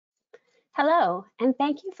Hello, and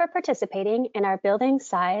thank you for participating in our building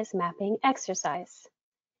size mapping exercise.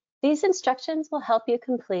 These instructions will help you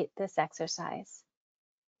complete this exercise.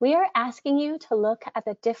 We are asking you to look at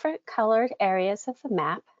the different colored areas of the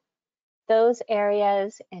map, those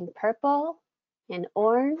areas in purple, in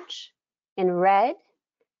orange, in red,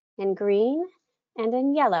 in green, and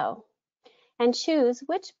in yellow, and choose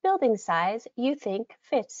which building size you think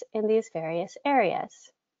fits in these various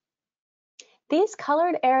areas. These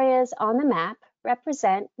colored areas on the map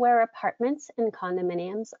represent where apartments and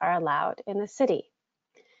condominiums are allowed in the city.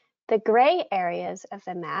 The gray areas of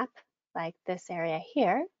the map, like this area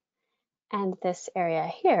here and this area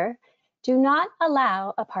here, do not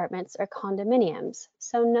allow apartments or condominiums,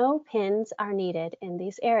 so no pins are needed in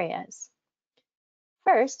these areas.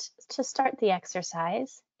 First, to start the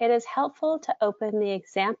exercise, it is helpful to open the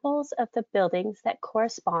examples of the buildings that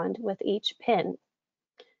correspond with each pin,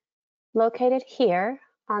 located here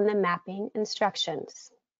on the mapping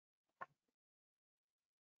instructions.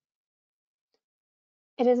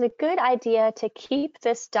 It is a good idea to keep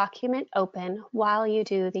this document open while you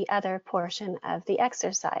do the other portion of the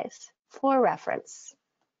exercise for reference.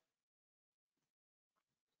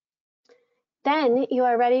 Then you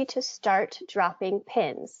are ready to start dropping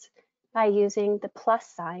pins by using the plus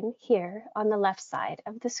sign here on the left side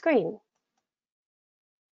of the screen.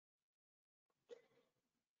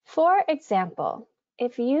 For example,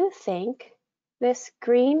 if you think this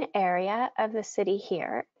green area of the city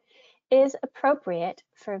here is appropriate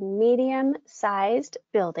for medium-sized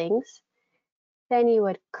buildings, then you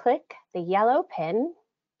would click the yellow pin,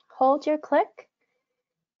 hold your click,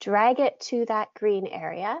 drag it to that green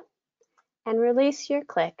area, and release your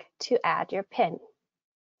click to add your pin.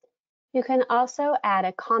 You can also add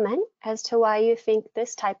a comment as to why you think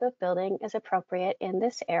this type of building is appropriate in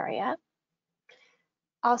this area.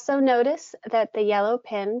 Also notice that the yellow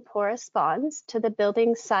pin corresponds to the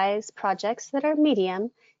building size projects that are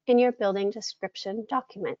medium in your building description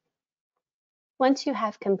document. Once you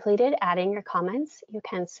have completed adding your comments, you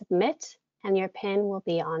can submit and your pin will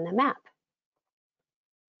be on the map.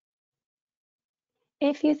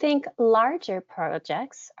 If you think larger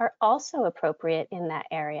projects are also appropriate in that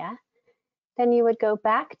area, then you would go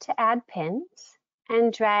back to add pins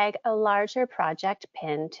and drag a larger project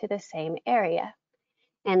pin to the same area.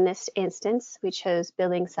 In this instance, we chose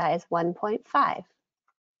building size 1.5.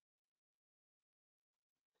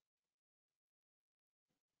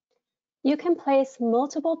 You can place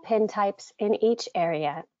multiple pin types in each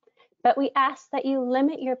area, but we ask that you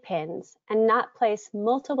limit your pins and not place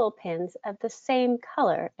multiple pins of the same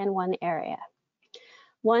color in one area.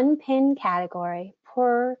 One pin category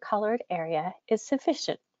per colored area is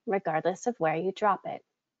sufficient, regardless of where you drop it.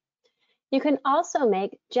 You can also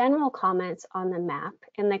make general comments on the map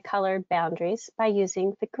in the colored boundaries by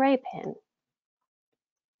using the gray pin,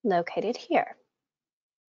 located here.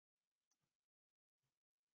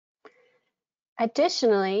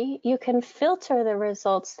 Additionally, you can filter the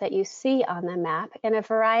results that you see on the map in a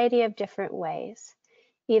variety of different ways,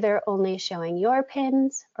 either only showing your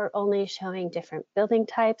pins, or only showing different building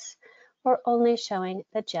types, or only showing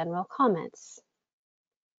the general comments.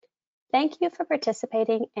 Thank you for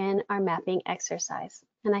participating in our mapping exercise,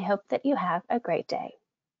 and I hope that you have a great day.